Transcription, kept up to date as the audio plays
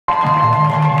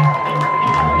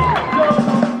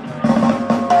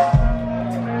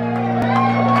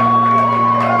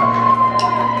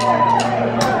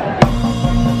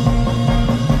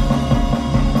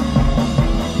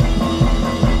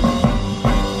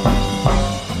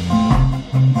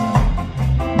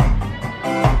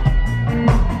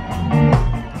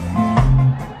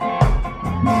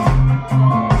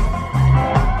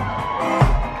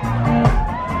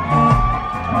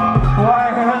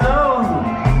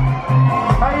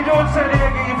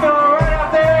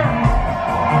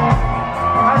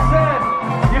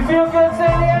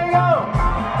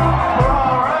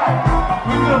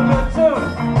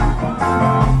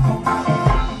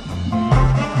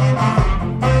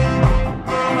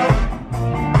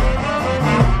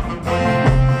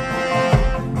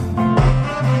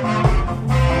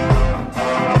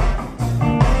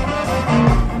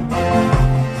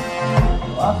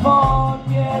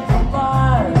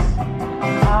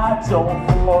don't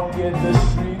forget the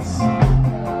streets.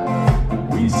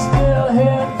 We still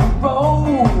hit the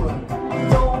road,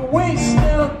 don't we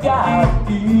still gotta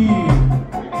eat.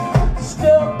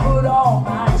 Still put on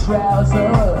my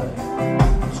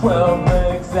trousers, 12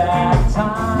 legs at a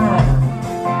time.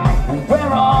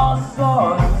 We're all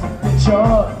sons of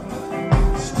bitches,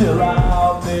 still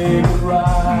I'll make it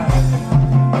right.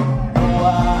 Oh,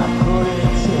 I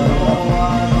couldn't tell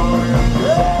you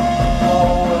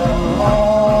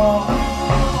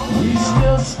we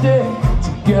still stick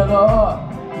together,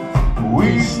 we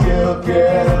still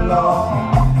get along.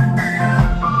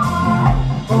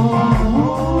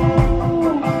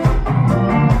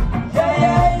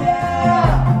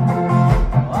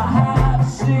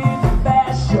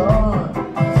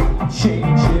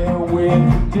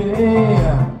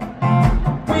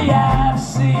 We have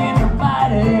seen the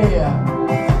mighty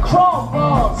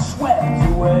crumble, swept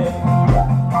away.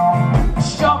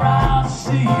 Sure, I've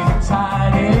seen the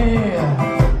tiny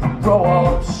grow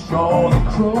up strong and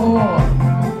cruel.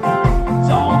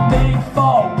 Don't think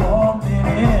for 1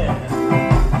 minute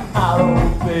I'll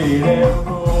obey their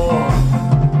rules.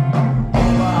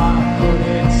 Oh, I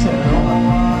couldn't tell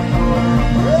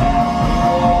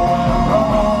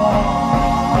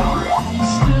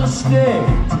still stay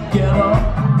together,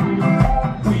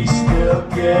 we still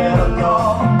get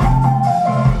along.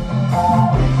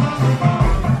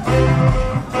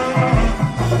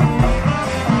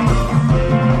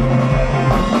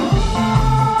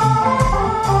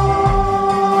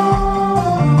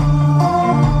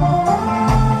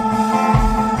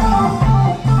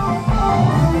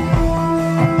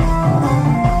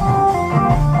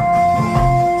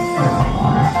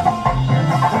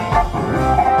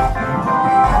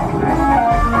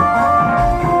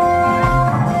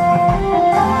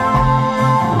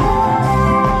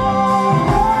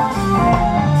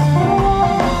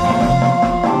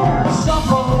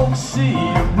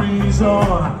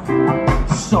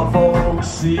 Some folks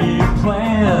see a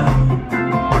plan.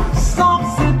 Some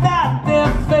say that their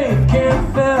faith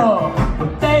can't fail,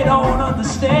 but they don't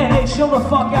understand. Hey, chill the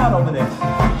fuck out over there.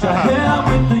 To hell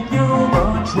with the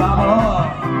human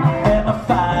drama and the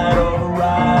fight over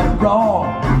right and wrong.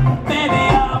 Baby,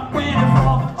 I'm waiting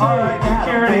for the day. Alright,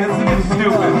 security, this is getting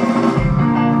stupid.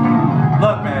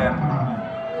 Look, man,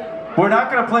 we're not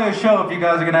gonna play a show if you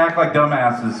guys are gonna act like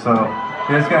dumbasses, so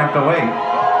you're just gonna have to wait.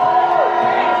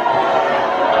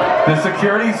 There's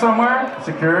security somewhere?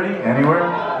 Security? Anywhere?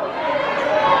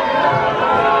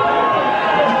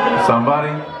 Somebody?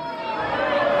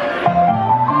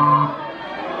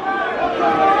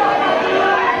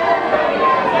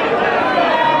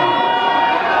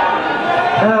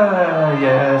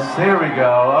 Yes, here we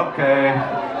go, okay.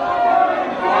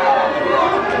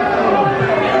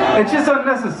 It's just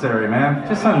unnecessary, man.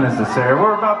 Just unnecessary.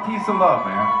 We're about peace and love,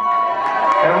 man.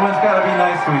 Everyone's gotta be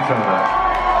nice to each other.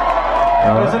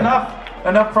 There's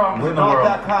enough problems in the world. We're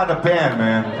not that kind of band,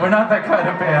 man. We're not that kind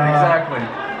of band, exactly.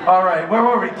 All right, where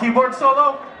were we? Keyboard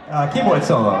solo? Keyboard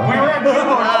solo. We were at keyboard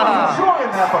solo. Enjoying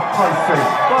that, for Christ's sake.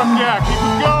 Fuck yeah, keep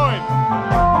it going.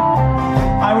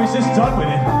 I was just done with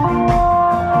it.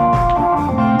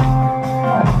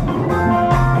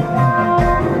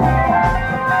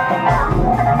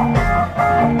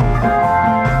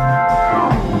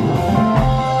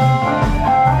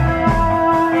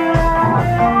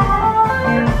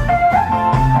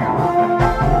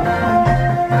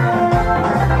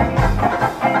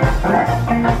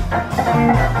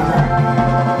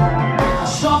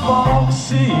 Some folks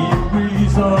see a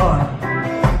reason,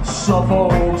 some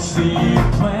folks see a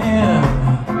plan.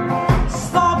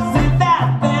 Some say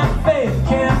that their faith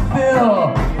can't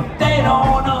fill, but they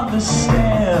don't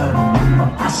understand.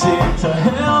 I say to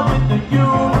hell with the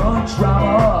human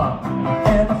drama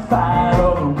and the fight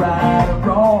over right and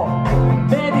wrong.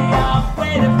 Baby, I'm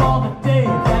waiting for the day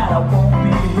that I won't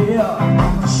be here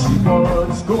to see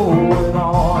what's going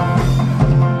on.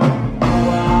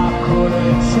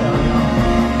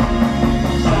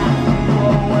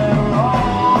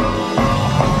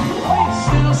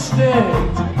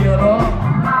 Together,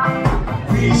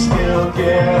 we still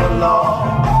get along.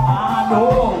 I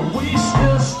know we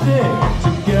still stick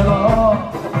together.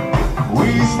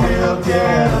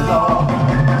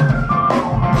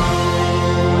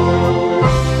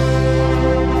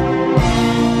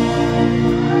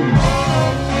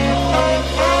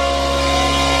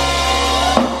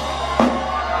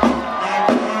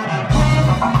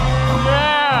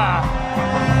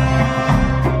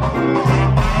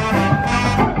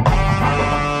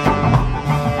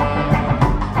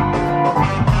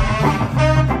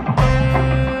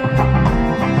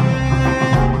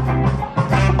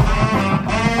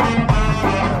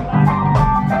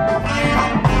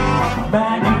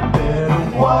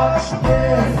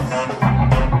 this.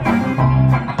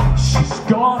 She's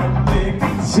gonna make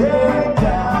me take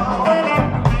down.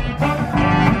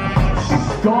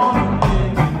 She's gonna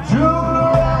make me do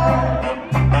right.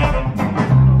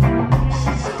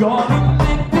 She's gonna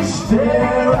make me stay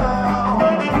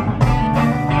around.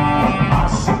 I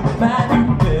said, man, you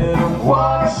better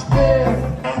watch this.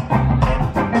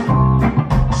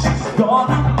 She's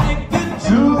gonna make you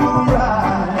do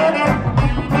right.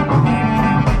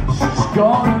 She's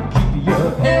gonna keep you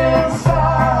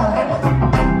inside.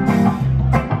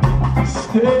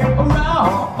 Stay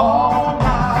around all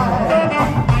night.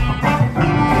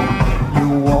 You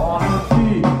wanna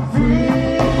be free,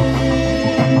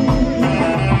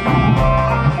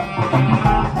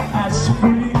 as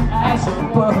free as a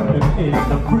bird in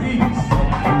the breeze.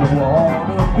 You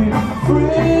wanna be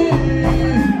free,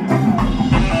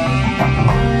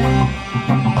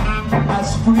 as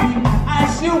free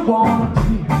as you wanna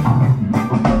be.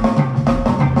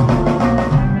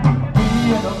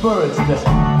 Me and the birds that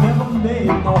never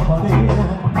made no honey,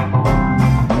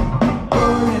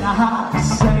 bird in a hat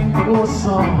sang your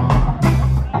song.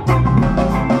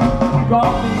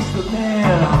 God makes the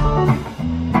man,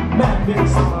 man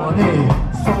makes the money.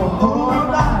 So who am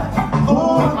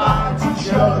I to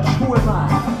judge? Who am I?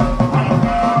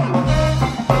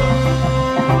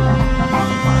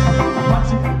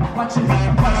 Watch it, watch it,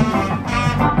 watch it.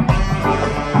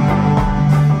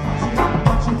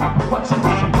 Watch it, watch it,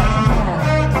 watch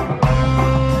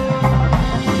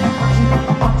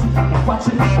it, watch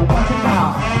it, watch it now.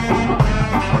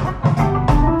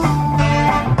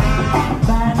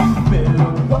 Man, you better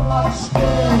watch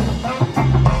this.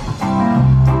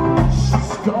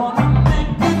 She's gonna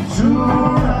make you do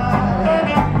right.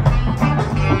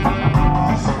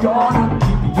 She's gonna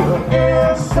keep you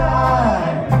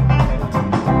inside.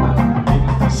 Make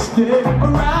you stay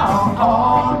around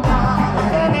all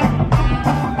night.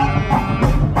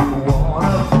 You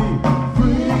wanna be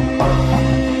free,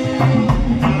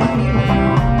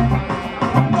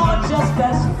 not just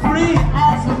as free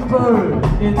as a bird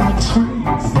in the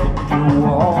trees. You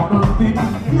wanna be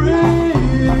free,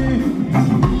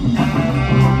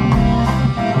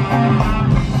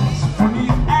 as free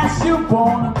as you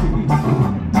wanna be.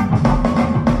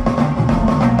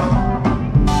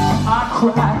 I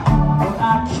cry, but I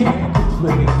can't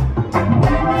complain.